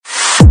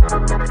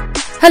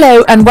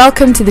Hello and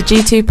welcome to the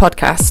G2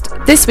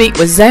 podcast. This week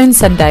was Zone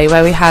Sunday,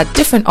 where we had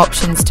different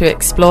options to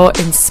explore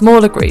in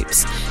smaller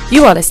groups.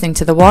 You are listening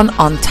to the one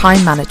on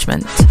time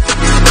management.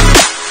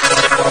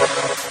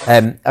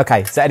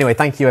 Okay, so anyway,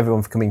 thank you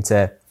everyone for coming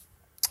to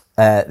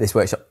this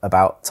workshop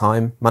about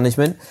time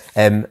management.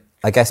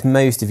 I guess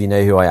most of you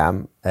know who I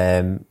am,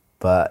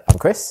 but I'm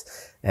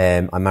Chris.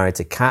 I'm married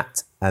to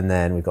Kat, and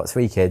then we've got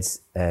 3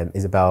 kids,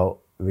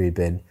 Isabel,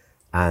 Ruben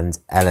and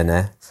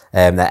Eleanor.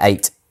 They're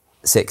 8,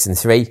 6 and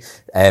 3.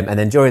 And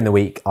then during the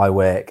week I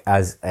work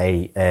as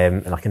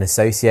an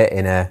associate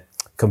in a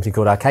company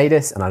called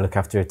Arcadis, and I look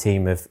after a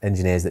team of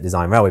engineers that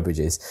design railway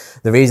bridges.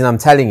 The reason I'm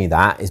telling you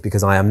that is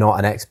because I am not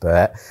an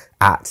expert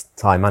at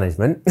time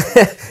management.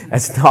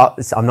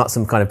 I'm not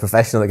some kind of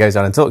professional that goes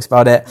around and talks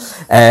about it,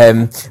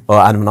 or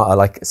I'm not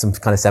like some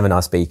kind of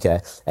seminar speaker.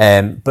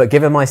 But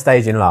given my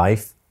stage in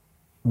life,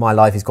 my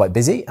life is quite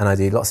busy and I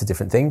do lots of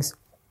different things.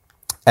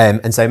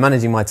 And so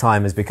managing my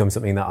time has become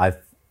something that I've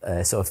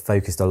sort of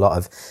focused a lot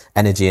of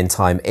energy and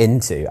time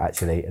into,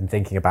 actually, and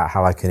thinking about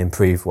how I can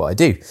improve what I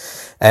do.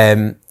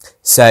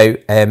 So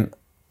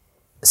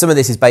some of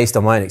this is based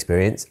on my own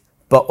experience,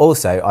 but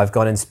also I've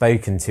gone and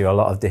spoken to a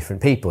lot of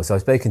different people. So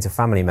I've spoken to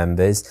family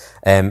members,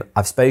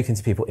 I've spoken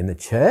to people in the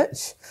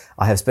church,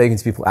 I have spoken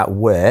to people at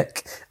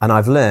work, and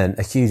I've learned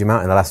a huge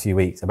amount in the last few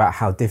weeks about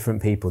how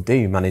different people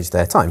do manage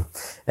their time.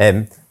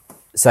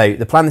 So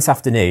the plan this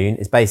afternoon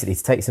is basically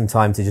to take some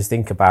time to just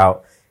think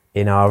about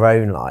in our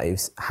own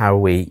lives how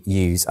we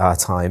use our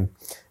time,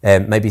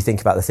 maybe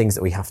think about the things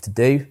that we have to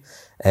do,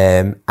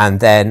 and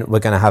then we're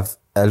going to have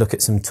a look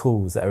at some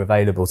tools that are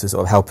available to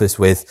sort of help us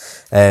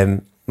with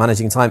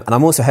managing time. And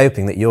I'm also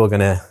hoping that you're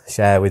going to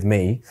share with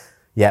me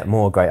yet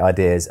more great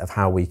ideas of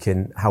how we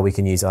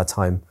can use our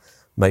time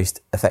most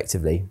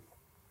effectively.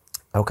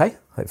 Okay,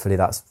 hopefully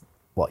that's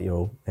what you're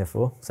all here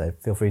for, so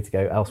feel free to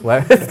go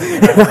elsewhere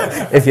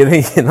if you're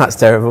thinking that's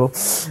terrible.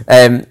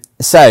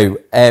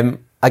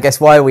 I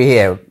guess why are we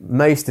here?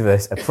 Most of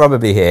us are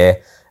probably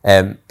here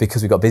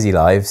because we've got busy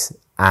lives,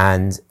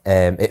 and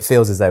it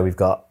feels as though we've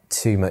got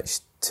too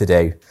much to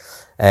do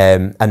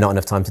and not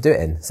enough time to do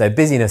it in. So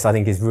busyness, I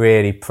think, is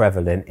really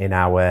prevalent in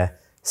our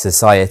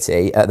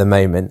society at the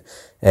moment.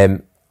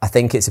 I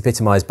think it's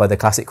epitomised by the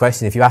classic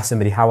question. If you ask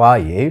somebody, how are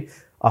you?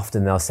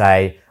 Often they'll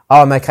say,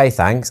 oh, I'm okay,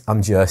 thanks.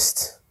 I'm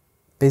just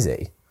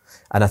busy.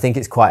 And I think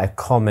it's quite a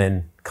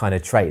common kind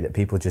of trait that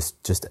people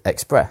just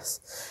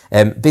express.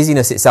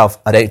 Busyness itself,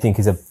 I don't think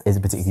is a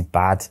particularly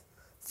bad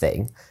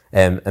thing.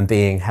 And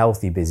being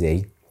healthy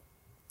busy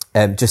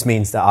just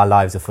means that our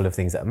lives are full of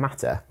things that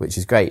matter, which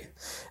is great.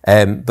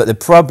 But the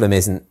problem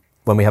isn't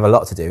when we have a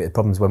lot to do. The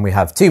problem is when we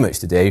have too much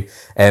to do,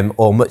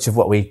 or much of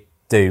what we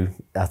do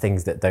are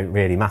things that don't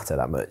really matter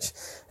that much.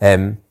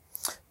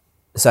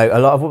 So a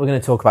lot of what we're going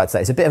to talk about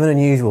today, it's a bit of an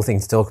unusual thing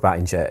to talk about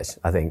in church,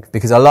 I think,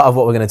 because a lot of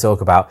what we're going to talk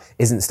about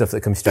isn't stuff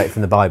that comes straight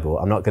from the Bible.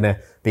 I'm not going to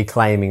be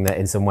claiming that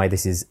in some way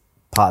this is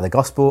part of the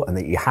gospel and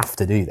that you have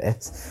to do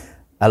this.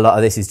 A lot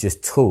of this is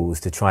just tools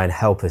to try and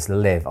help us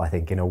live, I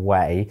think, in a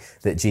way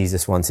that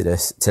Jesus wanted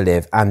us to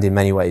live, and in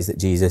many ways that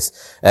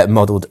Jesus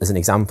modelled as an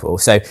example.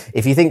 So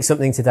if you think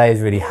something today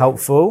is really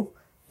helpful,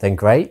 then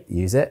great,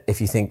 use it.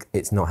 If you think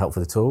it's not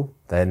helpful at all,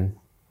 then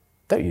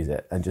don't use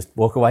it and just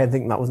walk away and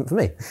think that wasn't for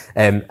me,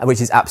 which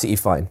is absolutely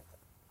fine.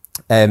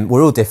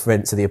 We're all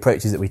different, so the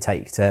approaches that we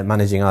take to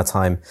managing our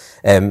time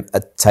are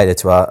tailored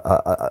to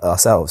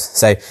ourselves.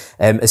 So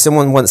as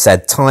someone once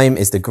said, time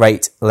is the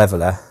great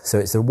leveller. So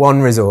it's the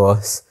one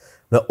resource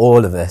that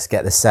all of us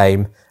get the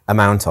same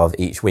amount of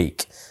each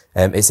week.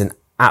 It's an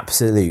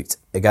absolute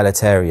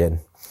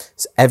egalitarian.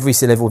 So every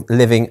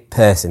living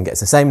person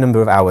gets the same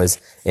number of hours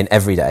in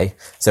every day.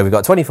 So we've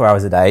got 24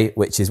 hours a day,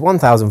 which is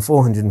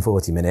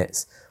 1,440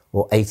 minutes,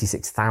 or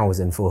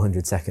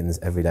 86,400 seconds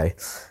every day.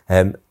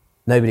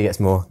 Nobody gets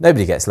more,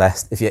 nobody gets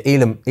less. If you're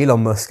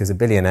Elon Musk as a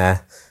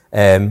billionaire,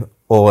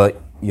 or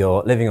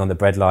you're living on the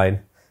breadline,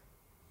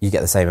 you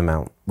get the same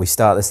amount. We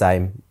start the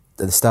same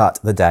at the start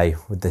of the day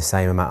with the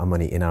same amount of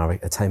money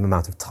the same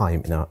amount of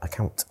time in our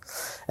account.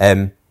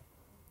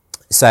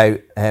 So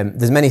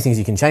there's many things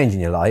you can change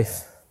in your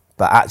life,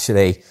 but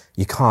actually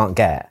you can't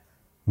get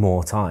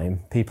more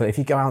time. People, if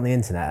you go out on the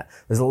internet,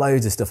 there's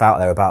loads of stuff out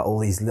there about all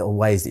these little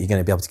ways that you're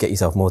going to be able to get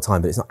yourself more time,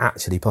 but it's not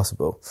actually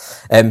possible.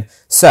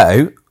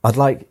 So I'd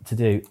like to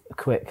do a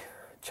quick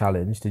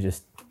challenge to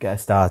just get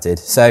us started.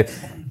 So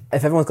if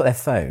everyone's got their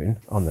phone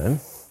on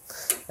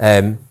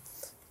them,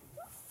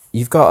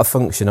 you've got a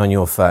function on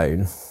your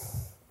phone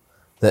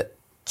that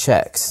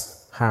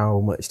checks how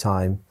much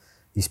time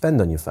you spend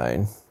on your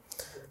phone.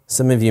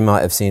 Some of you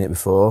might have seen it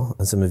before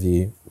and some of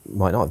you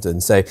might not have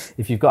done. So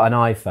if you've got an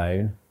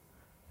iPhone,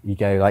 you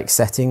go like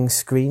settings,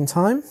 screen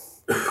time.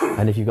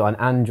 And if you've got an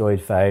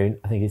Android phone,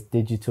 I think it's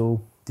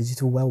digital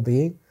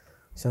well-being.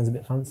 Sounds a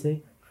bit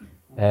fancy.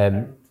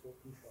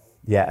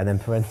 Yeah, and then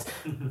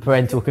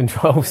parental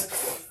controls.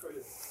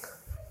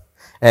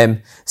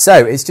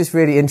 So it's just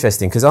really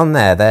interesting because on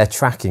there, they're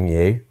tracking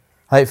you.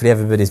 Hopefully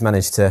everybody's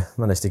managed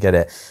to get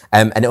it.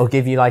 And it'll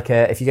give you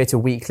if you go to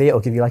weekly,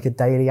 it'll give you like a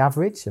daily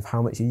average of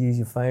how much you use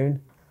your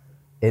phone.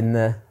 in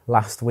the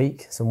last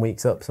week, some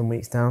weeks up, some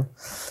weeks down.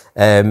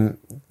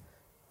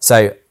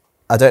 So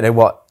I don't know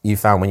what you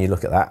found when you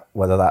look at that,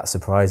 whether that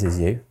surprises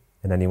you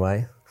in any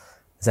way.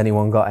 Has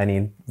anyone got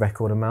any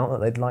record amount that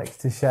they'd like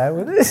to share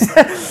with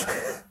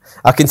us?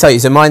 I can tell you,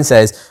 so mine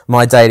says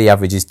my daily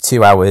average is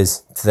 2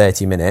 hours,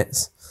 30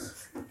 minutes,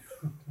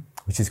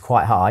 which is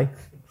quite high.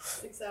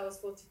 6 hours,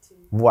 42.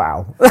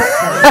 Wow.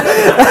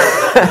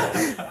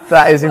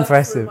 That is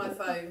impressive. My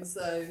phone,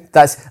 so.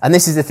 And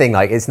this is the thing,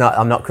 like,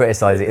 I'm not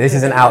criticising. This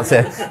isn't out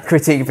to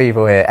critique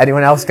people here.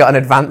 Anyone else got an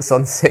advance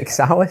on 6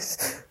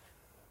 hours?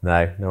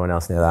 No one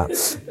else knew that.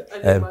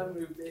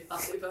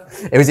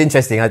 It was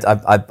interesting.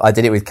 I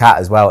did it with Kat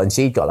as well, and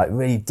she'd got like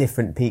really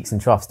different peaks and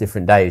troughs,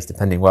 different days,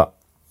 depending what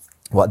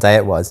day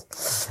it was.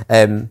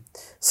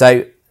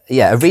 So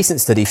yeah, a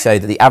recent study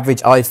showed that the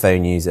average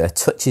iPhone user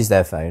touches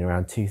their phone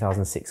around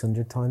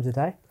 2,600 times a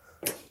day,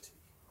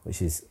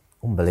 which is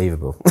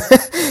unbelievable.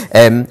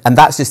 And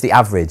that's just the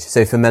average.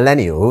 So for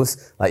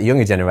millennials, like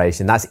younger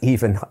generation, it's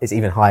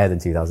even higher than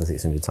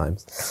 2,600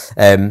 times.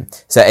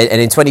 So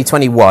in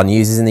 2021,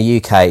 users in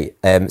the UK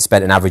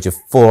spent an average of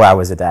 4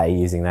 hours a day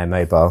using their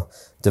mobile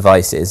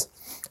devices.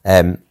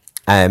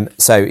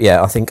 So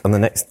yeah, I think on the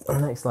next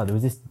slide, there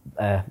was this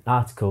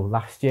article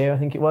last year, I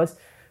think it was,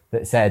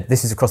 that said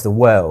this is across the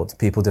world.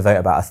 People devote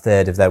about a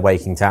third of their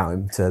waking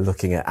time to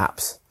looking at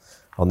apps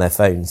on their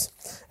phones.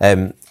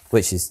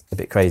 Which is a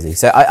bit crazy.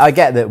 So I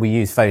get that we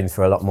use phones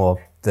for a lot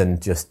more than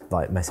just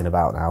like messing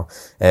about now,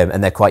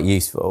 and they're quite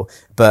useful.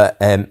 But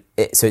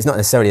so it's not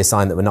necessarily a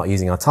sign that we're not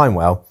using our time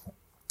well,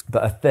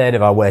 but a third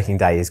of our working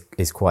day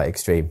is quite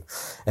extreme.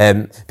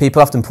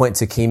 People often point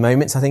to key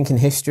moments, I think, in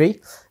history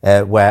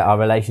where our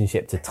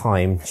relationship to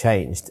time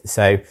changed.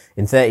 So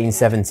in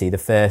 1370, the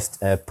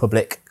first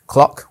public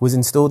clock was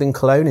installed in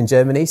Cologne in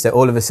Germany. So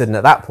all of a sudden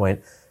at that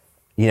point,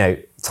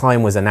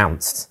 time was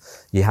announced.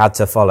 You had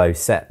to follow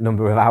set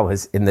number of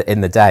hours in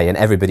the day, and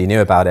everybody knew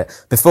about it.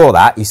 Before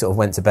that, you sort of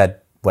went to bed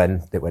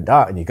when it went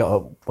dark, and you got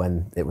up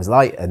when it was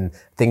light, and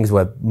things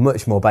were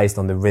much more based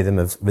on the rhythm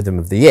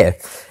of the year.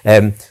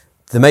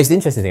 The most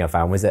interesting thing I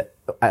found was that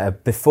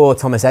before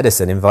Thomas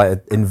Edison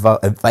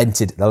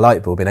invented the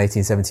light bulb in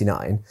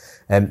 1879,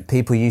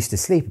 people used to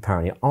sleep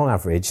apparently on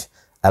average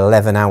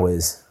 11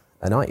 hours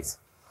a night.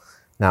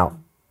 Now,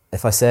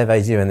 if I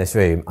surveyed you in this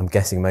room, I'm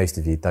guessing most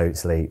of you don't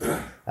sleep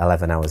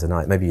 11 hours a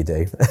night. Maybe you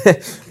do.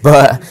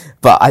 but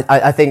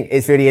I think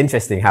it's really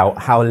interesting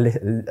how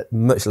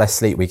much less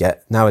sleep we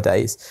get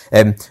nowadays.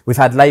 We've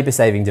had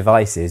labour-saving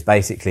devices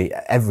basically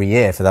every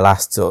year for the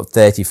last sort of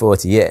 30,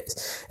 40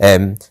 years,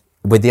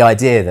 with the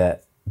idea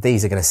that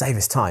these are going to save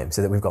us time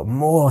so that we've got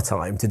more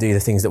time to do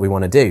the things that we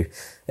want to do.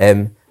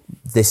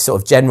 This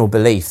sort of general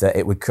belief that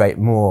it would create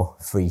more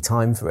free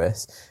time for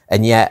us.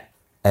 And yet,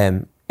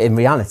 in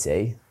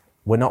reality,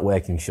 we're not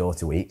working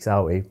shorter weeks,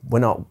 are we? We're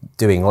not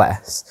doing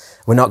less.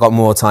 We're not got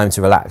more time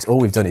to relax. All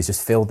we've done is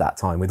just filled that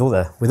time with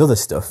other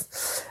stuff.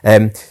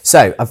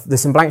 So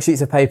there's some blank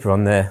sheets of paper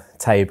on the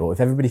table. If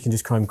everybody can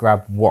just try and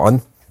grab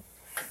one.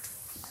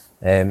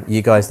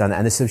 You guys down there.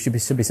 And there should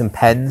be some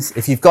pens.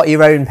 If you've got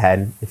your own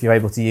pen, if you're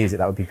able to use it,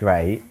 that would be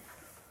great.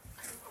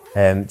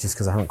 Just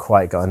because I haven't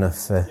quite got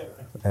enough for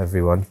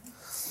everyone.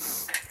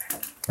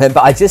 But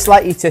I'd just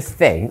like you to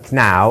think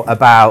now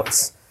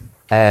about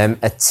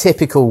a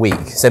typical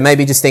week. So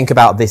maybe just think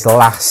about this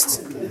last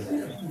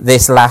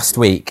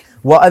week.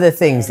 What are the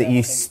things that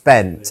you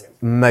spent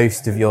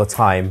most of your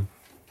time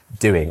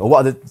doing? Or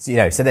what are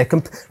the, so they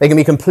can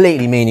be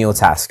completely menial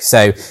tasks.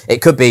 So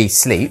it could be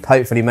sleep.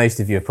 Hopefully most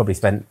of you have probably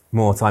spent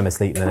more time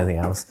asleep than anything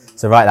else.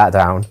 So write that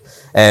down.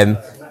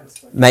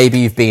 Maybe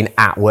you've been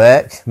at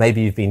work.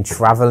 Maybe you've been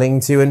travelling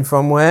to and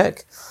from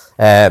work.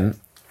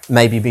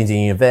 Maybe you've been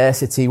doing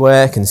university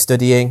work and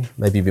studying.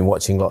 Maybe you've been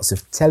watching lots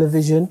of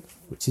television,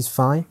 which is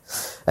fine.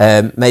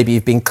 Maybe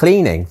you've been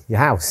cleaning your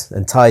house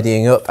and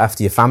tidying up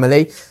after your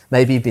family.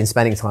 Maybe you've been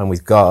spending time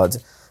with God.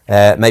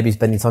 Maybe you're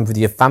spending time with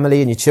your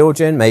family and your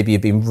children. Maybe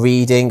you've been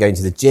reading, going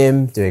to the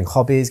gym, doing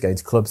hobbies, going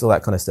to clubs, all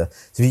that kind of stuff.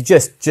 So if you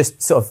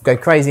just sort of go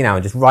crazy now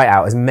and just write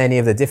out as many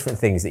of the different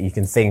things that you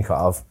can think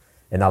of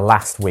in the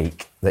last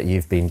week that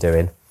you've been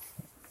doing.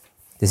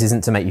 This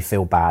isn't to make you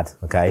feel bad,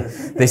 okay?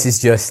 This is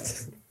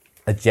just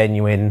a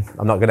genuine,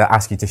 I'm not going to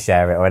ask you to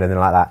share it or anything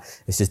like that.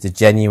 It's just a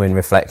genuine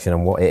reflection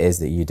on what it is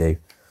that you do.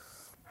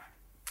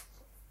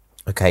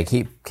 Okay,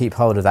 keep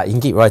hold of that. You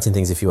can keep writing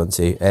things if you want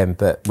to,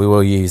 but we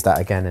will use that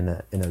again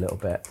in a little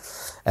bit.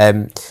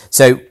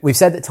 So we've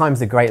said that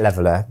time's the great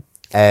leveller,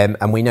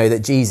 and we know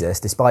that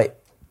Jesus, despite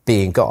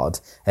being God,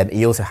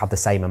 he also had the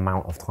same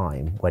amount of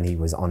time when he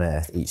was on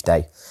earth each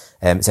day.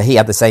 So he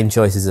had the same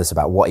choice as us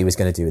about what he was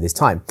going to do with his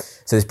time.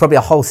 So there's probably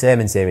a whole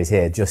sermon series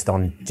here just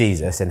on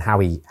Jesus and how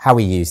he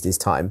used his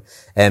time.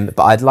 But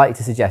I'd like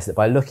to suggest that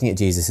by looking at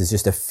Jesus as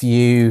just a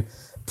few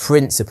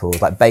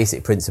principles, like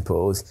basic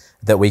principles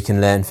that we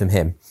can learn from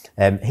him.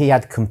 He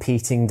had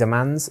competing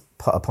demands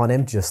put upon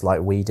him, just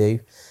like we do.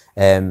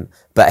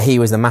 But he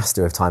was the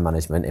master of time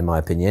management, in my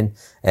opinion.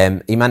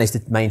 He managed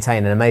to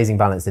maintain an amazing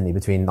balance, didn't he,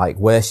 between like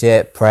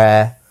worship,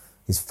 prayer,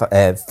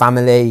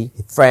 family,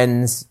 his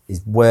friends,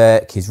 his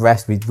work, his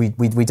rest. We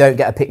don't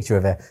get a picture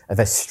of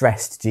a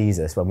stressed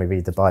Jesus when we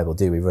read the Bible,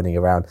 do we? Running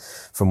around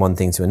from one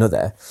thing to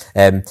another.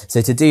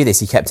 So to do this,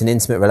 he kept an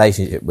intimate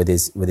relationship with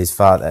his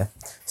Father.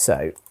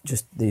 So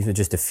these were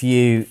just a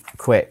few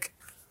quick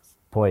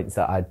points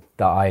that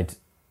I'd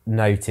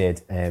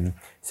noted.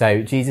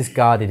 So Jesus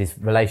guarded his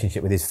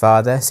relationship with his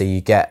Father. So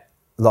you get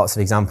lots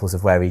of examples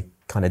of where he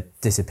kind of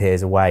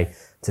disappears away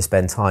to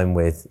spend time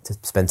with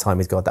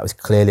God. That was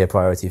clearly a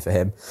priority for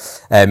him.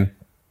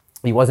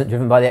 He wasn't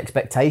driven by the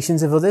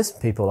expectations of others.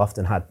 People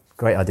often had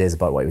great ideas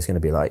about what he was going to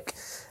be like.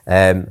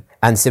 And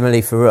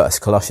similarly for us,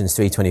 Colossians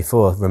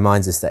 3:24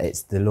 reminds us that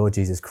it's the Lord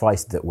Jesus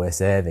Christ that we're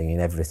serving in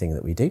everything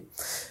that we do.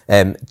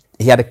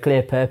 He had a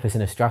clear purpose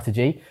and a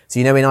strategy. So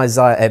in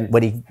Isaiah,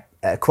 when he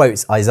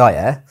quotes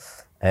Isaiah,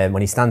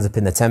 when he stands up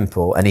in the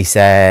temple and he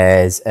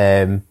says,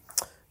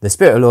 the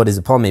Spirit of the Lord is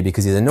upon me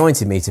because he's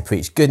anointed me to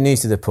preach good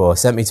news to the poor,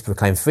 sent me to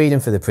proclaim freedom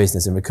for the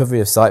prisoners and recovery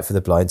of sight for the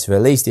blind, to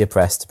release the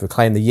oppressed, to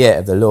proclaim the year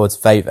of the Lord's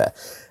favour.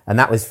 And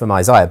that was from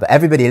Isaiah. But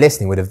everybody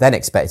listening would have then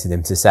expected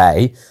him to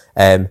say,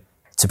 to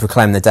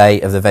proclaim the day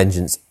of the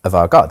vengeance of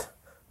our God.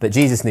 But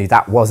Jesus knew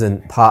that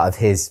wasn't part of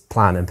his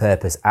plan and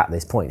purpose at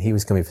this point. He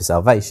was coming for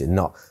salvation,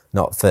 not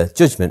for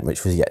judgment,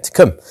 which was yet to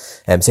come.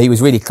 So he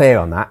was really clear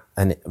on that,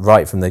 and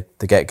right from the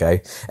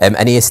get-go.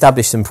 And he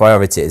established some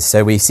priorities.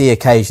 So we see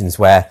occasions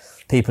where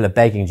people are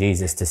begging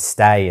Jesus to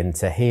stay and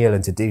to heal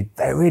and to do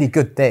really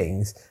good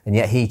things, and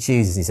yet he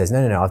chooses, he says,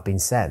 no, I've been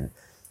sent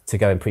to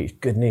go and preach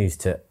good news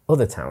to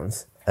other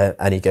towns,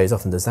 and he goes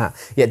off and does that.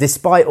 Yet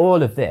despite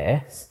all of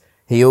this,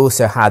 he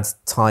also had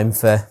time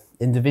for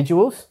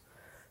individuals.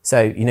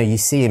 So, you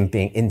see him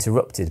being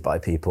interrupted by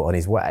people on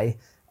his way,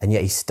 and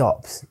yet he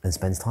stops and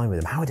spends time with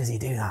them. How does he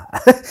do that?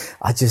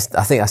 I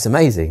think that's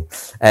amazing.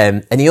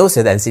 And he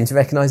also then seemed to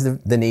recognise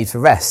the need for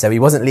rest. So he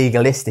wasn't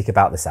legalistic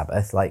about the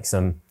Sabbath like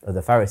some of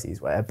the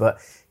Pharisees were, but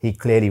he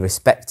clearly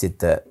respected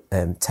that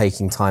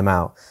taking time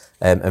out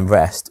and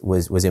rest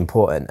was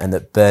important, and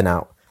that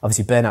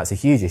burnout's a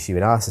huge issue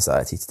in our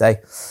society today.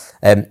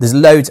 There's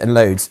loads and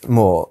loads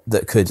more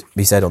that could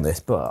be said on this,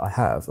 but I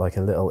have like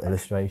a little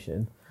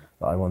illustration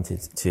that I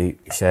wanted to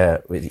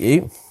share with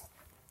you.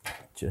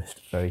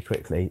 Just very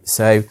quickly.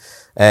 So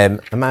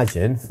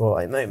imagine for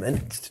a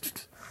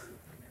moment.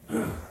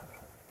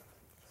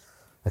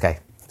 Okay.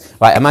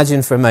 Right,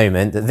 imagine for a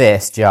moment that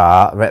this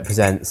jar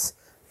represents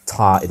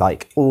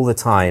like all the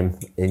time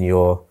in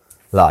your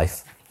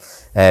life.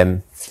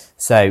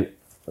 So,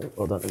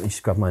 hold on, let me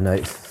just grab my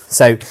notes.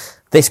 So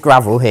this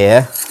gravel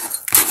here,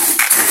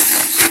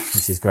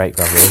 this is great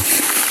gravel.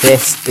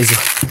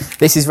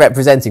 This is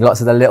representing lots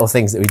of the little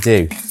things that we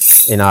do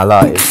in our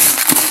lives.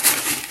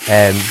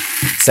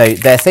 So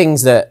they're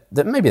things that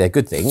maybe they're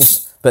good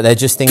things, but they're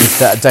just things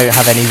that don't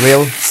have any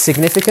real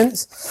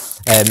significance.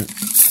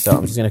 So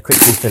I'm just going to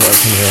quickly fill it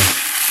up in here.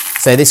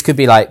 So this could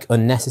be like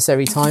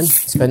unnecessary time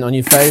spent on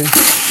your phone.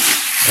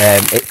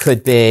 It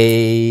could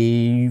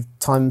be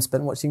time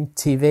spent watching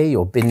TV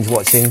or binge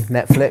watching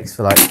Netflix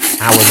for like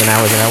hours and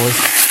hours and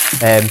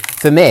hours.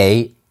 For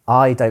me,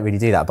 I don't really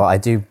do that, but I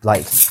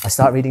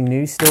start reading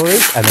news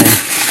stories, and then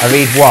I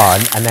read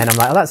one, and then I'm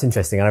like, oh, that's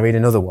interesting, and I read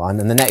another one,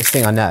 and the next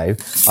thing I know,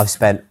 I've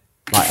spent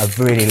like a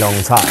really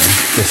long time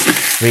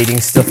just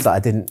reading stuff that I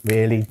didn't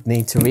really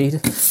need to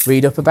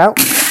read up about.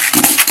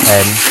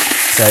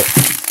 So,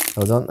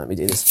 hold on, let me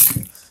do this as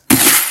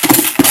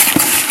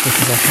quick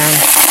as I can.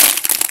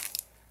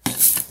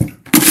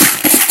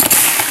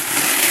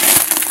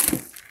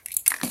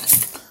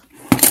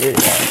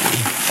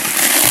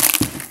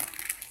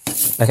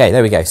 Okay,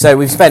 there we go. So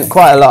we've spent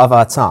quite a lot of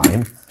our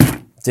time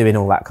doing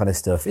all that kind of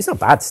stuff. It's not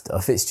bad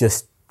stuff, it's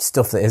just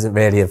stuff that isn't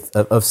really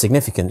of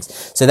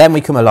significance. So then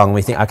we come along and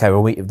we think, okay,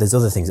 well, there's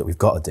other things that we've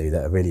got to do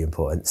that are really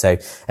important. So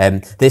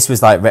this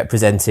was like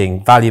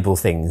representing valuable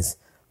things,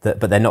 but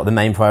they're not the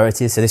main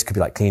priorities. So this could be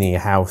like cleaning your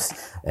house,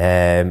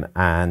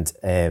 and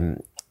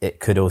it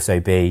could also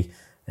be,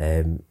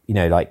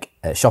 like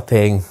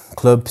shopping,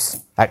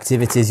 clubs,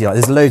 activities.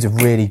 There's loads of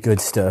really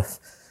good stuff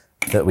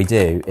that we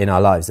do in our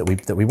lives that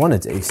we want to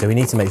do. So we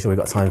need to make sure we've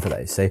got time for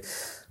those. So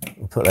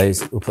we'll put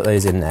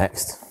those in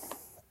next.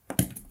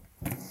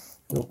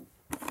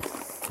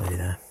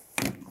 There.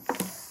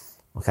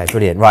 Okay,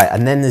 brilliant. Right,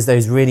 and then there's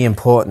those really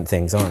important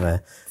things, aren't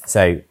there?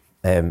 So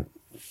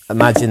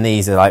imagine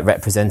these are like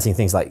representing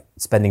things like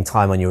spending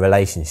time on your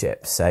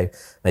relationships. So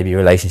maybe your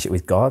relationship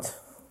with God.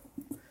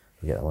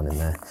 You get that one in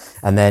there.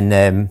 And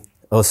then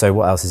also,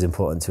 what else is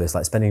important to us?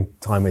 Like spending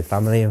time with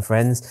family and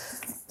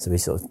friends. So we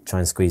sort of try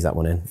and squeeze that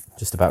one in.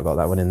 Just about got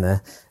that one in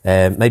there.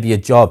 Maybe your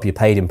job, your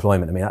paid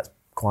employment. I mean, that's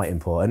quite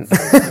important.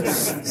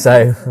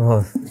 So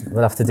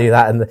we'll have to do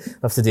that, and we'll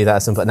have to do that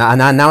at some point.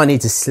 Now I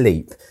need to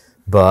sleep,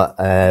 but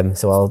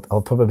so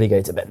I'll probably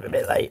go to bed a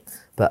bit late.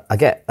 But I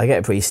get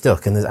pretty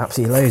stuck, and there's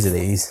absolutely loads of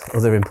these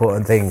other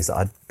important things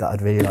that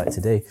I'd really like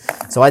to do.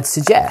 So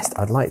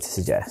I'd like to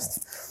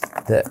suggest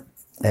that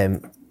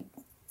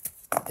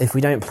if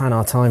we don't plan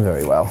our time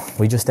very well,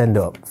 we just end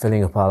up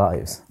filling up our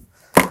lives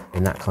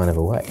in that kind of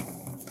a way.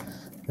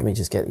 Let me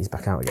just get these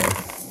back out again.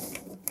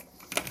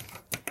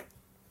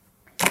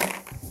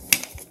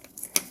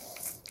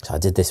 So I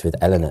did this with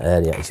Eleanor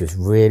earlier, and she was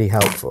really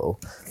helpful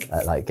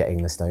at like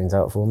getting the stones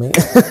out for me.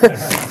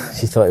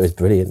 She thought it was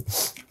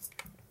brilliant.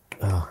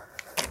 Oh.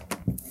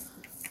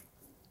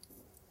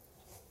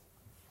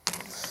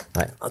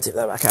 Right, I'll tip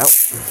that back out.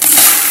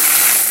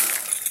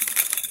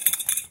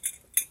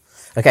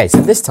 Okay,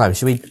 so this time,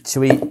 should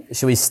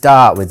we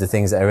start with the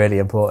things that are really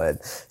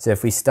important? So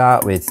if we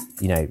start with,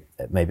 you know,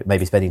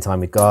 maybe spending time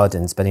with God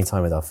and spending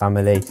time with our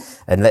family,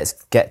 and let's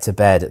get to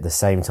bed at the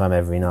same time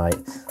every night,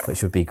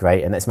 which would be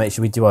great. And let's make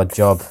sure we do our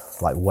job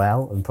like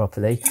well and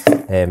properly.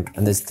 And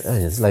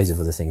there's loads of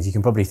other things. You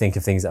can probably think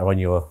of things that are on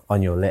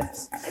your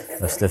list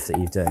of stuff that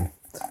you've done.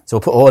 So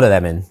we'll put all of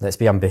them in. Let's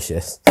be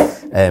ambitious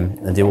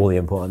and do all the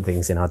important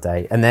things in our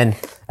day. And then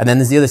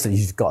there's the other stuff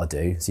you've got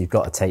to do. So you've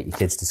got to take your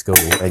kids to school,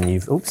 and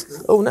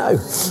oh no,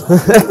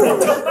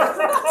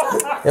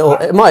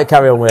 it might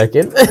carry on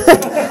working.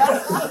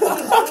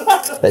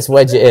 Let's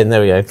wedge it in.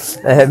 There we go.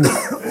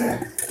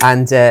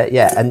 And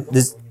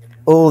there's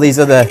all these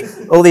other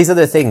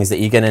things that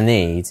you're going to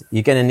need.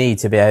 You're going to need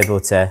to be able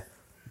to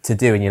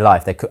do in your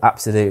life. They're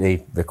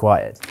absolutely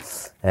required.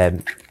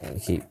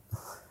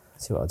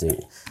 See what I'll do.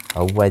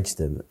 I'll wedge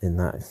them in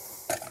that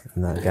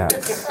gap.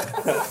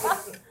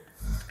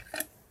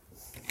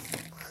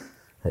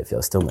 Hopefully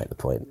I'll still make the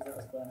point.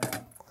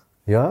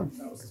 You are?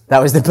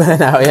 That was the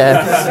burnout,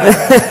 yeah.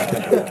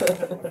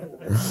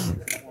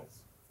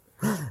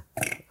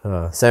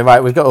 So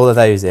right, we've got all of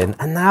those in,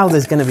 and now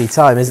there's going to be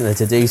time, isn't there,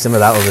 to do some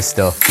of that other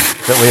stuff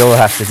that we all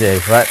have to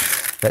do, right?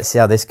 Let's see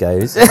how this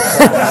goes.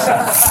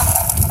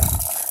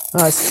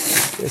 Oh,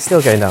 it's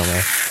still going down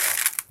there.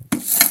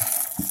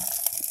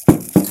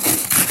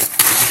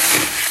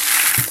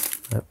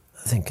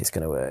 I think it's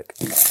going to work.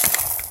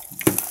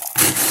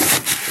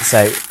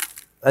 So,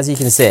 as you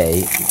can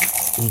see,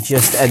 you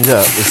just end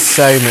up with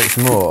so much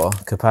more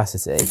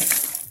capacity.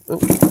 Ooh.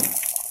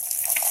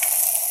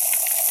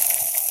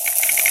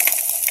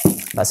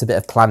 That's a bit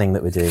of planning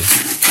that we're doing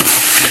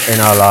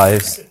in our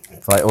lives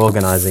by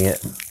organising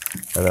it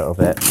a little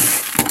bit.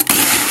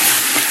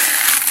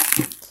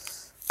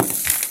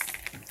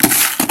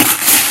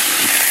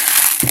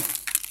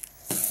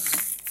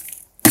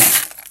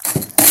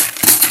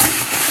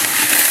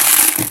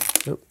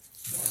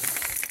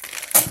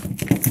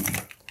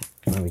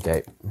 There we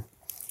go.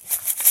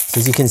 So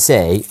as you can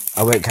see,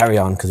 I won't carry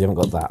on because we haven't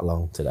got that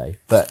long today,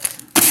 but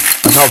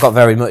I've not got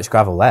very much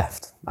gravel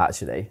left,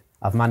 actually.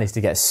 I've managed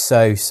to get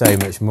so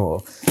much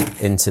more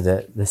into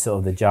the sort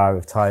of the jar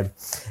of time.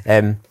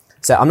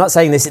 So I'm not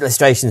saying this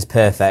illustration is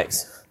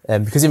perfect,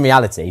 because in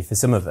reality, for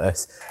some of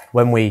us,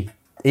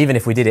 even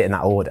if we did it in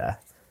that order,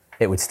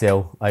 it would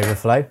still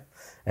overflow.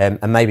 And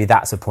maybe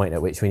that's a point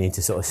at which we need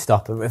to sort of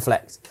stop and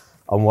reflect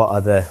on what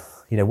are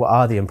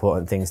the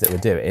important things that we're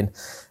doing,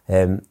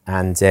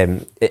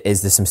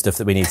 is there some stuff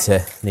that we need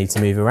to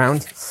move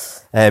around?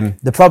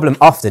 The problem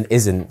often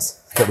isn't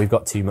that we've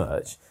got too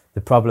much. The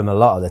problem a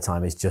lot of the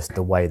time is just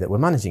the way that we're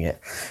managing it.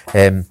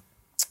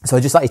 So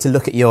I'd just like you to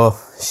look at your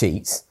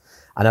sheets,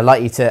 and I'd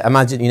like you to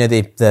imagine,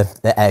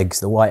 the eggs,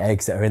 the white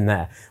eggs that are in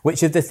there.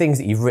 Which of the things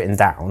that you've written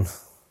down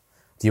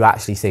do you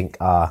actually think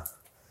are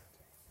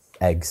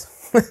eggs,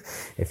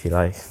 if you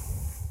like?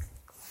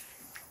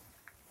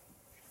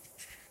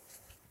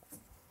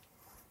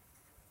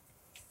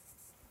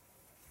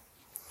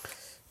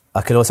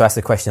 I could also ask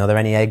the question, are there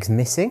any eggs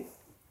missing?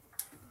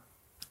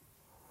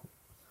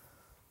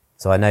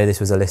 So I know this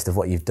was a list of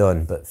what you've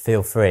done, but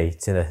feel free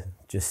to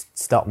just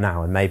stop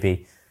now and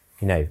maybe,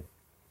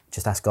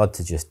 just ask God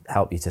to just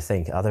help you to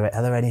think, are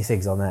there any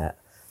things on there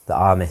that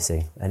are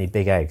missing? Any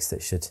big eggs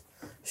that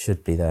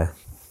should be there?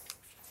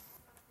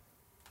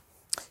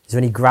 Is there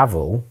any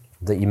gravel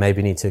that you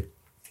maybe need to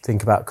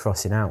think about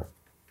crossing out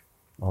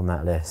on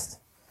that list?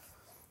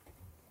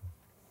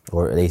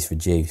 Or at least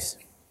reduce?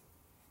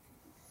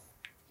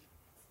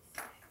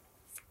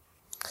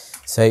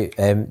 So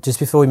just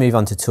before we move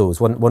on to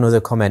tools, one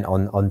other comment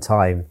on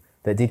time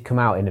that did come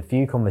out in a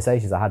few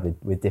conversations I had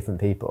with different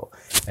people.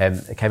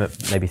 It came up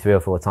maybe 3 or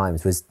 4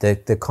 times, was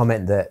the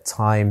comment that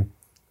time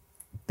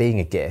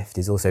being a gift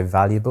is also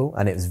valuable,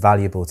 and it was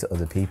valuable to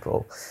other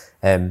people.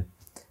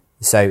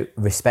 So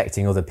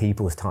respecting other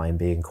people's time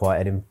being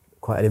quite an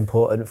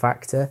important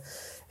factor.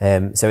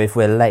 So if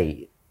we're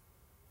late,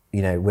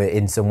 we're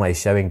in some way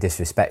showing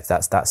disrespect.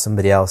 That's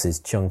somebody else's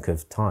chunk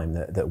of time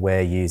that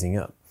we're using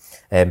up.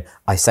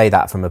 I say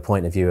that from a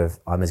point of view of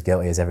I'm as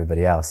guilty as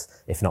everybody else,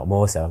 if not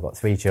more so. I've got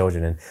 3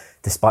 children, and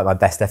despite my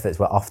best efforts,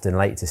 we're often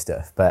late to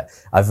stuff. But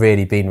I've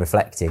really been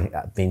reflecting,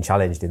 been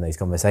challenged in those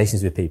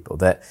conversations with people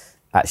that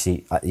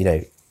actually,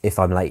 if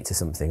I'm late to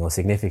something or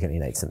significantly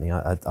late to something,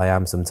 I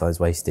am sometimes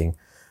wasting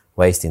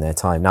their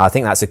time. Now, I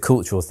think that's a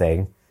cultural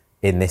thing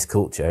in this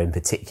culture in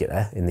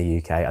particular in the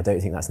UK. I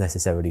don't think that's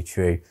necessarily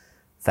true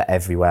for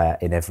everywhere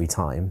in every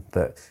time,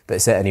 but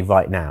certainly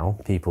right now,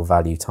 people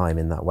value time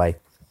in that way.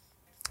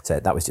 So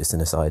that was just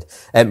an aside.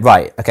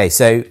 Right, okay,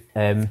 so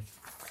in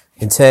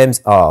terms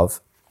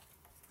of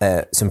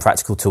some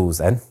practical tools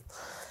then,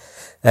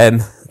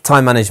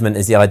 time management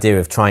is the idea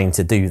of trying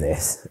to do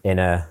this in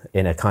a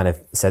kind of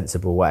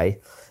sensible way.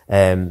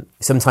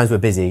 Sometimes we're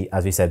busy,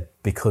 as we said,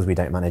 because we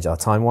don't manage our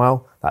time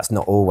well. That's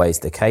not always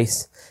the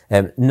case.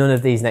 None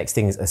of these next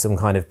things are some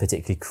kind of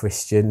particularly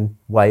Christian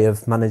way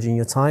of managing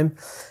your time,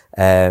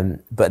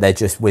 but they're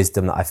just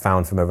wisdom that I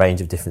found from a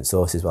range of different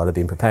sources while I've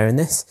been preparing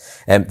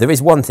this. There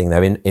is one thing,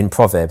 though, in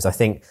Proverbs. I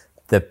think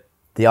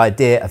the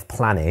idea of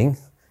planning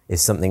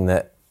is something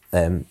that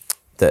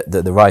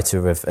the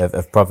writer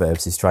of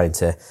Proverbs is trying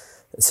to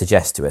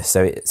suggest to us.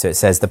 So it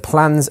says, the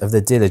plans of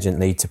the diligent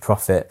lead to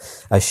profit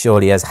as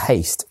surely as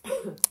haste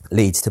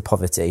leads to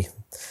poverty.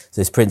 So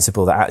this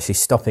principle that actually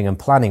stopping and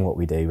planning what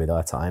we do with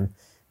our time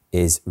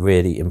is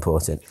really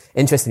important.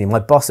 Interestingly, my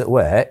boss at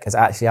work has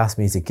actually asked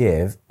me to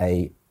give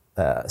a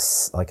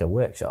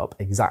workshop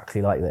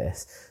exactly like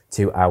this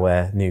to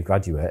our new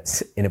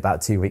graduates in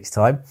about 2 weeks'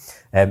 time,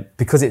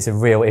 because it's a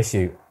real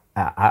issue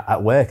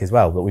at work as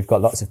well. But we've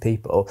got lots of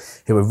people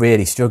who are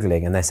really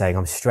struggling, and they're saying,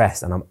 I'm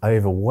stressed and I'm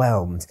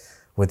overwhelmed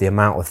with the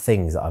amount of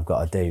things that I've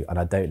got to do, and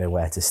I don't know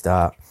where to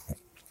start.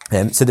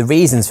 So the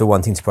reasons for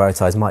wanting to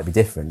prioritise might be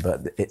different,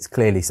 but it's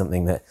clearly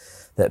something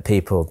that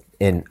people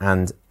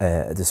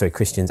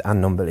Christians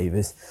and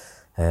non-believers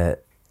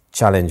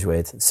challenge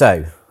with.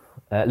 So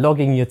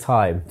logging your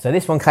time. So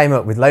this one came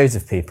up with loads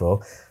of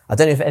people. I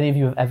don't know if any of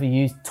you have ever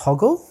used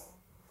Toggl.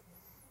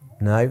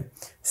 No.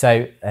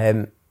 So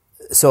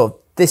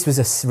this was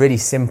a really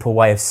simple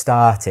way of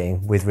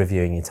starting with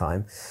reviewing your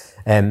time.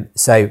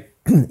 So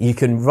you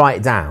can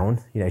write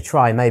down,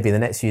 try maybe the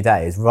next few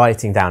days,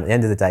 writing down at the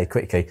end of the day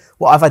quickly,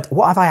 what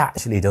have I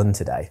actually done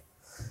today?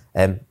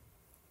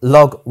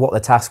 Log what the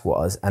task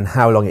was and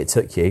how long it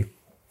took you,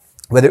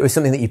 whether it was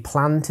something that you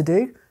planned to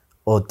do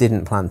or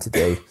didn't plan to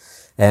do.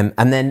 And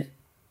then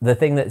the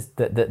thing that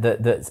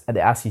it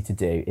asks you to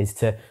do is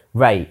to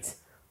rate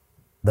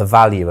the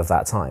value of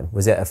that time.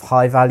 Was it of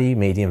high value,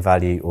 medium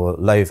value, or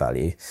low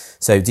value?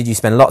 So did you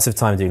spend lots of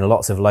time doing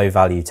lots of low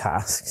value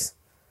tasks?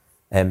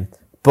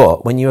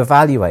 But when you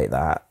evaluate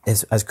that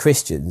as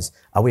Christians,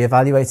 are we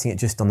evaluating it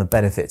just on the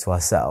benefit to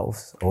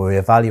ourselves, or are we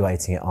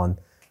evaluating it on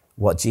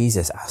what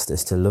Jesus asked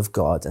us to love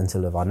God and to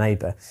love our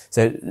neighbour?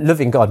 So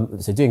loving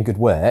God, so doing good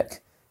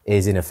work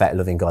is in effect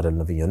loving God and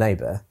loving your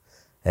neighbour.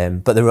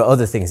 But there are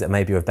other things that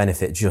maybe are of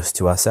benefit just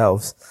to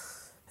ourselves.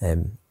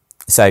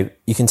 So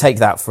you can take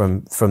that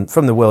from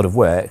the world of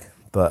work,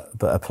 but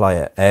apply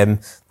it.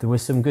 There were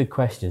some good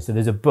questions. So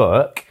there's a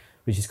book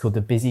which is called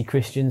The Busy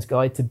Christian's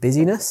Guide to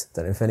Busyness.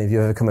 Don't know if any of you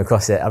have ever come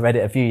across it. I read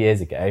it a few years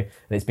ago, and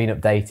it's been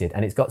updated,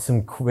 and it's got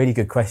some really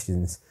good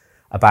questions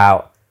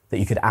that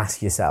you could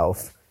ask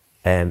yourself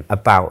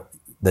about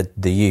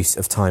the use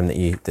of time that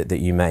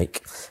you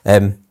make.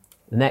 The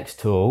next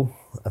tool,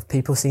 have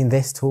people seen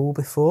this tool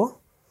before?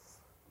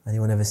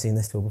 Anyone ever seen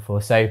this tool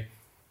before? So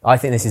I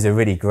think this is a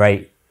really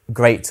great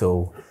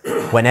tool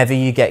whenever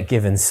you get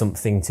given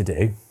something to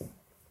do,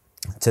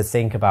 to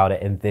think about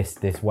it in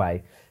this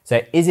way. So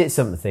is it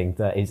something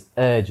that is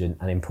urgent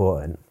and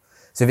important?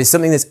 So if it's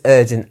something that's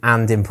urgent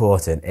and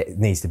important, it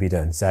needs to be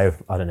done. So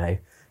I don't know,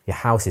 your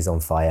house is on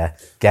fire,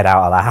 get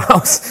out of the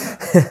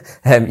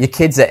house. Your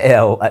kids are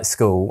ill at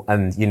school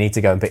and you need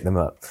to go and pick them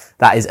up.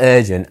 That is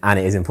urgent and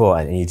it is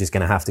important, and you're just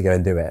going to have to go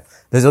and do it.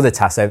 There's other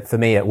tasks. So for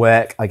me at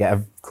work, I get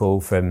a call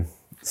from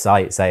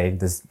site saying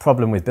there's a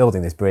problem with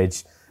building this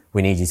bridge.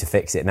 We need you to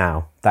fix it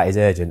now. That is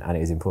urgent and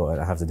it is important.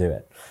 I have to do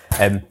it.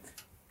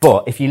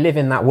 But if you live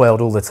in that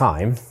world all the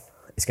time,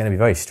 it's going to be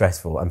very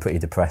stressful and pretty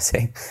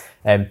depressing.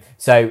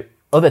 So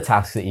other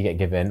tasks that you get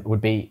given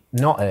would be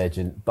not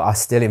urgent, but are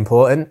still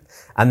important.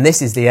 And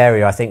this is the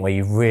area I think where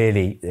you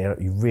really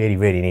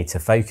need to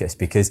focus,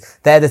 because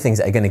they're the things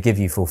that are going to give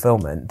you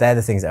fulfillment. They're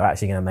the things that are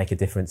actually going to make a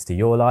difference to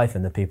your life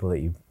and the people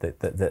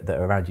that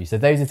are around you. So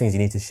those are things you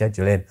need to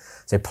schedule in.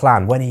 So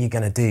plan, when are you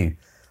going to do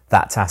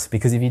that task?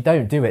 Because if you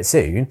don't do it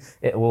soon,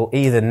 it will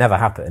either never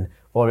happen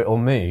or it will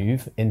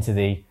move into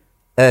the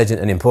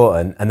urgent and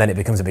important, and then it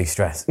becomes a big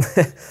stress.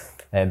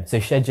 So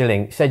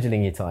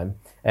scheduling your time.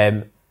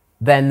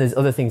 Then there's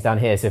other things down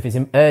here. So if it's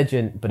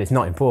urgent but it's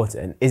not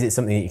important, is it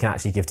something that you can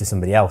actually give to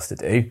somebody else to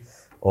do?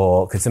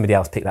 Or could somebody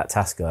else pick that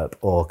task up?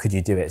 Or could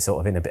you do it sort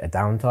of in a bit of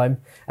downtime?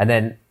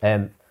 And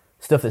then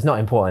stuff that's not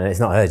important and it's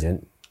not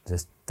urgent,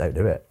 just don't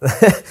do it.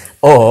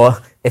 Or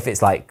if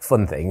it's like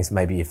fun things,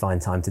 maybe you find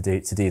time to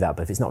do that.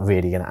 But if it's not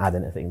really going to add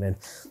anything, then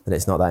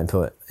it's not that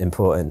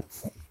important.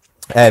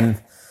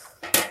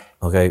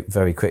 I'll go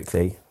very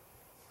quickly.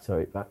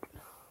 Sorry, back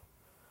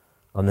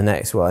on the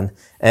next one.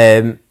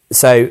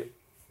 So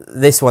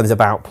this one's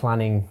about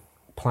planning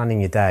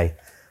your day.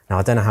 Now,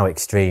 I don't know how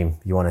extreme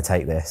you want to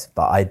take this,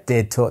 but I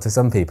did talk to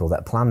some people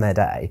that plan their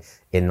day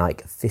in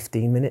like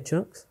 15-minute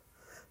chunks.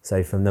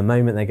 So from the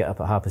moment they get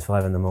up at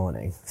 5:30 in the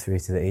morning through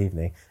to the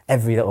evening,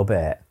 every little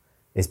bit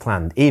is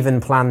planned. Even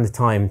planned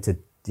time to,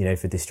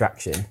 for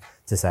distraction,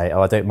 to say,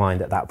 oh, I don't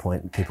mind at that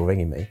point people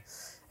ringing me.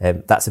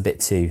 That's a bit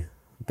too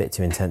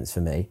intense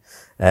for me.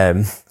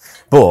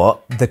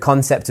 But the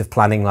concept of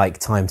planning like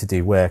time to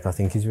do work, I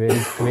think, is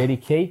really, really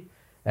key.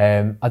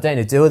 I don't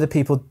know, do other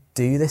people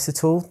do this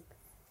at all?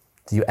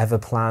 Do you ever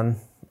plan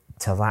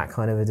to that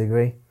kind of a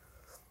degree?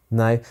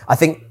 No? I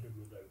think...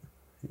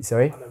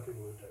 Sorry?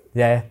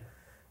 Yeah.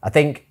 I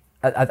think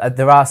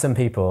there are some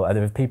people,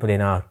 there are people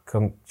in our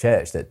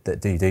church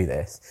that do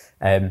this.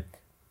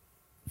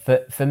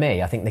 For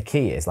me, I think the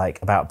key is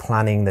like about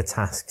planning the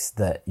tasks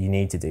that you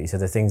need to do. So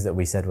the things that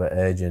we said were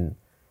urgent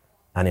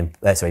and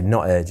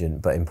not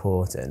urgent but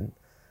important,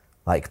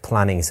 like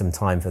planning some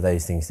time for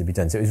those things to be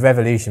done. So it was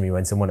revolutionary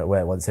when someone at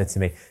work once said to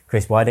me,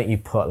 Chris, why don't you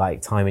put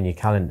like time in your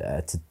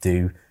calendar to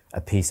do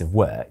a piece of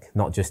work,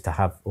 not just to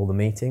have all the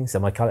meetings? So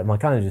my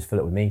calendar just fill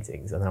up with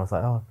meetings, and then I was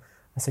like, oh,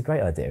 that's a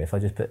great idea. If I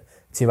just put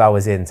 2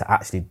 hours in to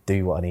actually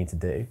do what I need to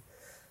do,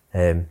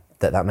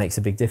 that makes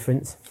a big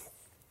difference.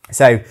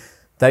 So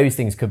those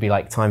things could be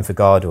like time for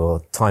God,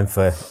 or time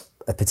for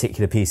a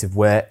particular piece of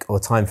work, or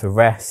time for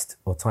rest,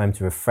 or time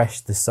to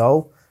refresh the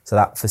soul. So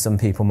that for some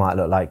people might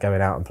look like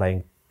going out and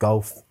playing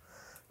golf,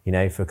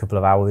 for a couple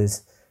of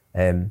hours.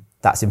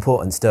 That's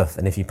important stuff,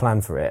 and if you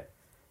plan for it,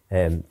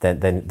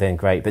 then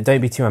great. But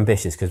don't be too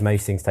ambitious, because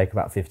most things take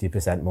about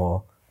 50%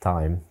 more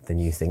time than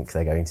you think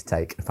they're going to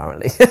take,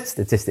 apparently,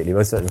 statistically,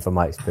 most of them from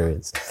my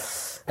experience.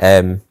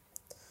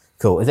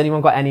 Cool. Has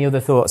anyone got any other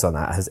thoughts on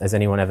that? Has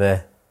anyone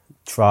ever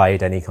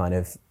tried any kind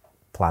of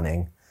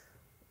planning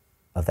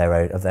of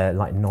their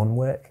like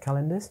non-work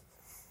calendars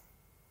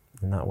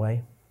in that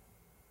way?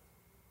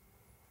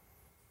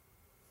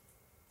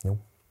 No.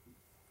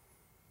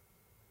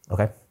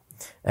 Okay.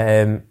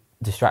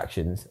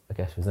 Distractions, I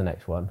guess, was the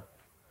next one.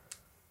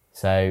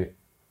 So,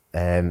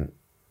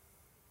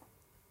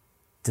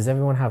 does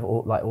everyone have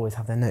always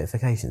have their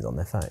notifications on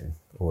their phone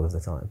all of the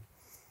time?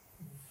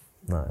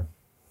 No,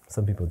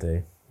 some people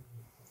do.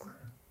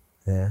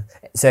 Yeah.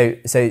 So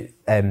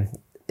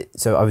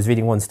I was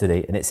reading one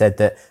study, and it said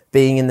that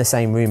being in the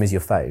same room as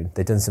your phone,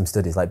 they've done some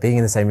studies, like being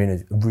in the same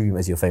room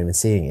as your phone and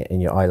seeing it in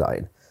your eye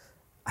line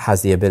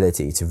has the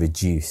ability to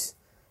reduce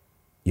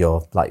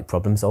your like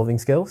problem solving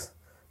skills,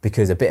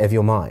 because a bit of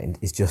your mind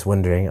is just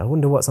wondering, I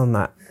wonder what's on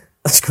that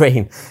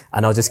screen,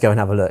 and I'll just go and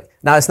have a look.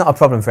 Now, it's not a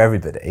problem for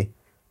everybody,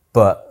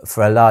 but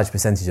for a large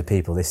percentage of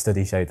people, this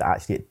study showed that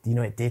actually,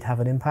 it did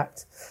have an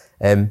impact.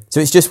 So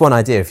it's just one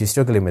idea. If you're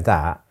struggling with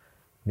that,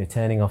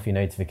 turning off your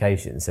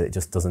notifications so it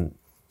just doesn't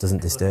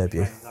disturb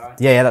you.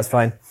 Yeah, that's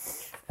fine.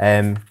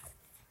 So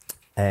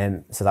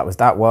that was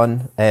that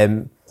one.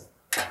 And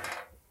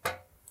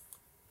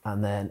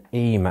then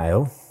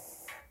email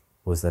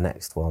was the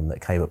next one that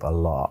came up a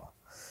lot.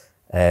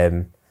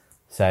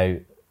 So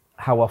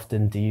how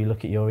often do you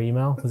look at your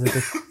email was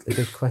a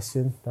good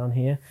question down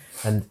here.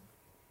 And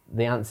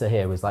the answer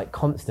here was like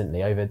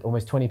constantly. Over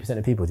almost 20%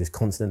 of people just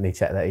constantly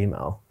check their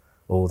email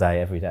all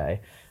day, every day.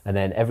 And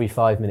then every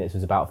 5 minutes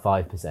was about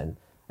 5%.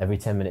 Every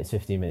 10 minutes,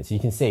 15 minutes. So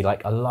you can see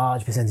like a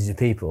large percentage of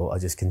people are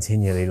just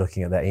continually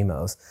looking at their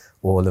emails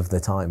all of the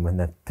time when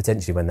they're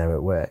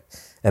at work.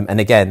 And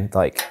again,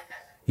 like,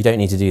 you don't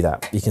need to do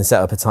that. You can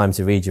set up a time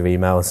to read your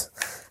emails.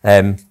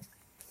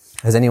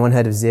 Has anyone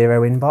heard of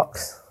zero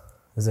inbox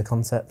as a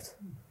concept?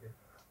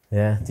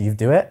 Yeah. Do you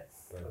do it?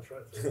 Yeah, I try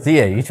to. Do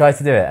you? You try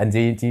to do it, and do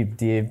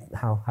you?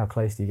 How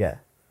close do you get?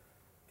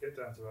 Get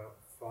down to about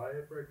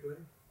 5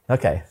 regularly.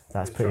 Okay,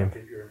 that's Just pretty. try and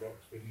keep your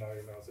inbox with no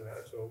emails in it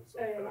at all.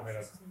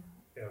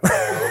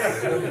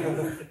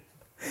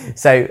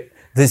 So,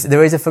 So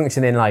there is a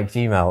function in like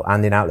Gmail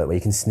and in Outlook where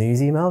you can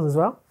snooze emails as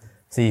well.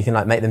 So you can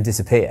like make them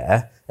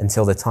disappear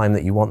until the time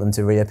that you want them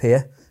to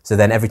reappear. So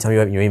then every time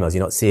you open your emails,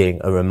 you're not seeing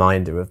a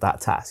reminder of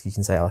that task. You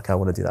can say, okay, I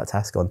want to do that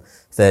task on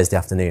Thursday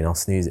afternoon. I'll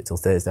snooze it till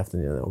Thursday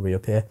afternoon and it'll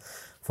reappear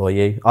for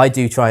you. I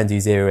do try and do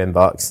zero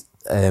inbox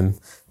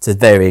to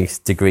varying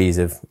degrees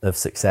of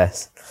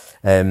success.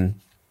 Moving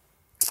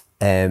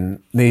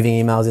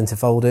emails into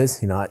folders,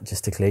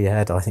 just to clear your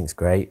head, I think is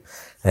great.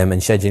 And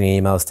scheduling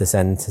emails to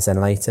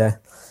send later.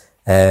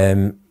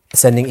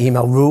 Sending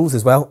email rules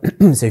as well.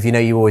 So if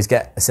you always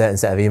get a certain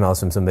set of emails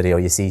from somebody or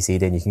you're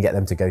CC'd in, you can get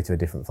them to go to a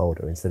different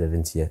folder instead of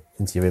into your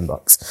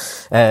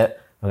inbox. I'm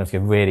going to go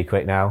really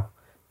quick now.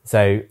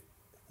 So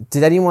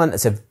did anyone,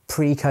 so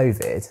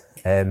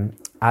pre-COVID,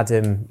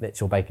 Adam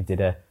Mitchell-Baker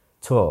did a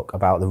talk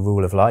about the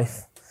rule of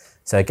life.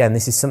 So again,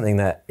 this is something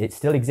that it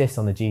still exists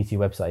on the G2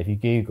 website. If you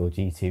Google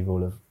G2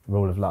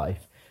 rule of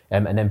life,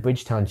 and then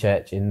Bridgetown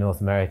Church in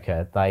North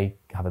America, they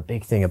have a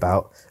big thing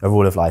about a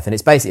rule of life. And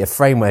it's basically a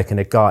framework and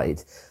a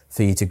guide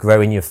for you to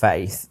grow in your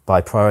faith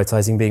by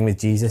prioritizing being with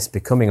Jesus,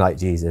 becoming like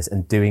Jesus,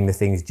 and doing the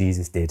things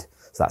Jesus did.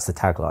 So that's the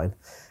tagline.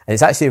 And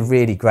it's actually a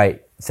really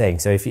great thing.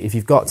 So if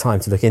you've got time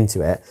to look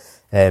into it,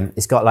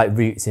 it's got like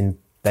roots in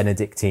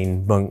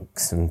Benedictine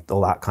monks and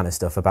all that kind of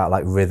stuff about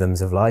like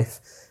rhythms of life.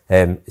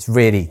 It's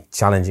really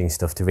challenging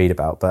stuff to read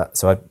about. But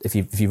so if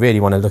you really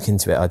want to look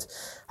into it, I'd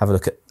have a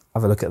look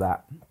at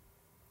that.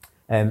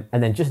 And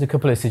then just a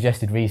couple of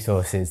suggested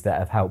resources that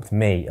have helped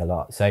me a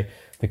lot. So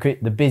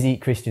the Busy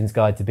Christian's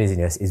Guide to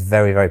Busyness is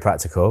very, very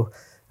practical,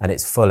 and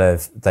it's full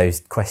of those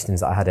questions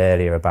that I had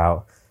earlier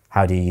about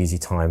how do you use your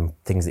time,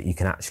 things that you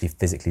can actually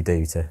physically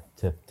do to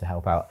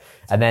help out.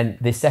 And then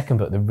this second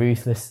book, The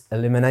Ruthless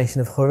Elimination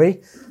of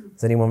Hurry.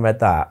 Has anyone read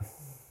that?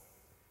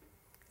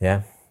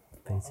 Yeah?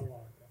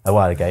 A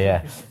while ago,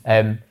 yeah.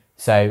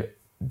 So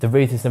the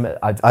Root of Summit,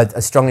 I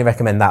strongly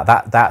recommend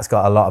that. That's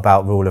got a lot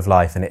about rule of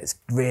life, and it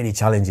really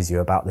challenges you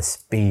about the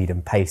speed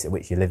and pace at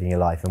which you're living your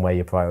life and where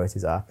your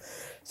priorities are.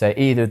 So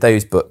either of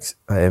those books,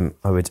 I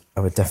would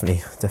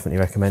definitely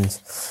recommend.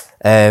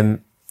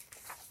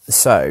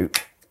 So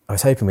I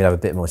was hoping we'd have a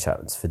bit more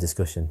chance for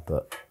discussion,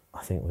 but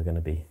I think we're going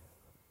to be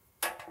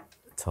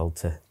told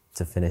to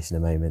finish in a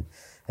moment.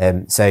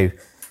 So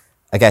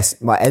I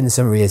guess my end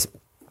summary is,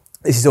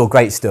 this is all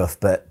great stuff,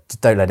 but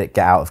just don't let it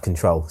get out of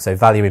control. So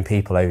valuing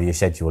people over your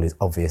schedule is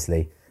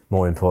obviously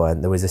more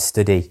important. There was a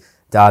study,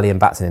 Darley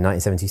and Batson in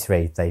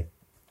 1973, they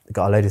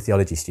got a load of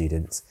theology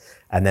students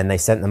and then they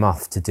sent them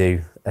off to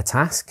do a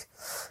task.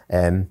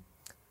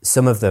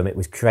 Some of them, it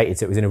was created,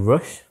 so it was in a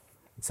rush.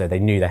 So they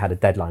knew they had a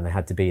deadline, they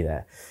had to be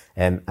there.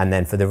 And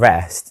then for the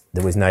rest,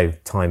 there was no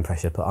time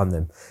pressure put on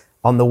them.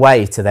 On the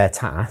way to their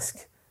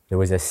task, there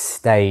was a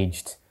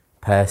staged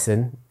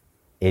person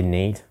in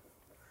need.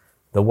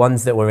 The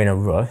ones that were in a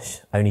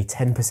rush, only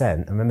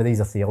 10%, remember these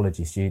are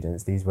theology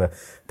students, these were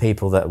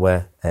people that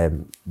were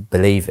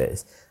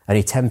believers,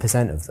 only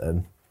 10% of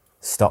them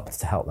stopped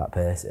to help that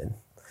person.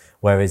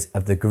 Whereas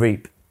of the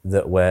group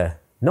that were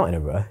not in a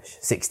rush,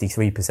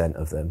 63%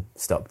 of them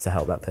stopped to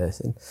help that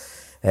person.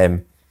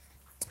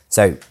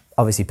 So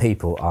obviously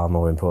people are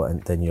more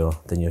important than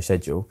your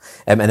schedule.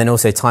 And then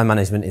also time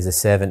management is a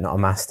servant, not a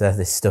master.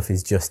 This stuff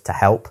is just to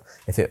help.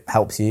 If it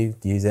helps you,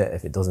 use it.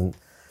 If it doesn't,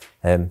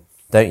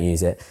 don't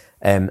use it.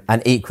 And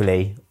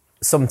equally,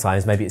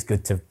 sometimes maybe it's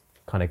good to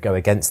kind of go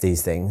against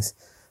these things.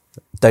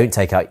 Don't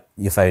take out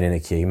your phone in a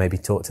queue. Maybe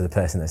talk to the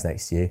person that's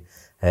next to you.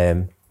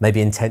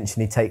 Maybe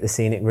intentionally take the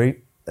scenic route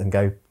and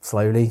go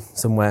slowly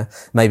somewhere.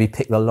 Maybe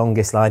pick the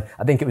longest line.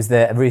 I think it was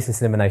the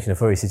Ruthless Elimination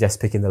Authority suggests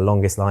picking the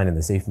longest line in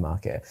the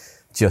supermarket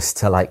just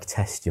to like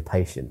test your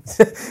patience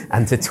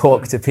and to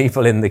talk to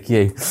people in the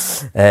queue.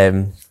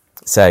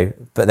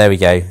 But there we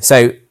go.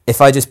 So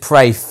if I just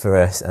pray for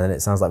us, and then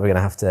it sounds like we're going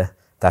to have to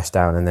dash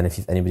down, and then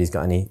if anybody's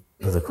got any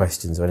other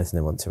questions or anything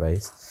they want to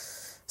raise.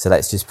 So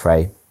let's just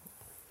pray.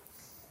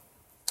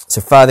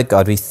 So Father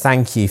God, we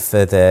thank you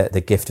for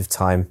the gift of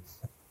time.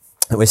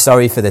 And we're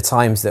sorry for the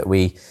times that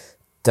we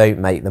don't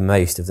make the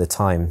most of the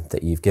time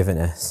that you've given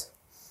us.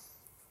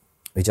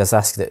 We just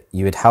ask that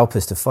you would help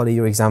us to follow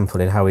your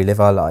example in how we live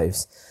our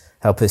lives.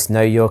 Help us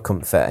know your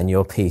comfort and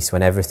your peace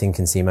when everything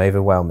can seem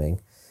overwhelming.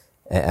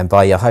 And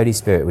by your Holy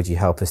Spirit, would you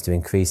help us to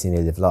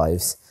increasingly live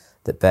lives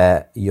that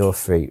bear your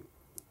fruit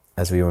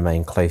as we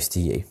remain close to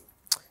you.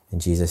 In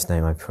Jesus'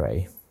 name I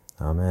pray.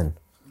 Amen.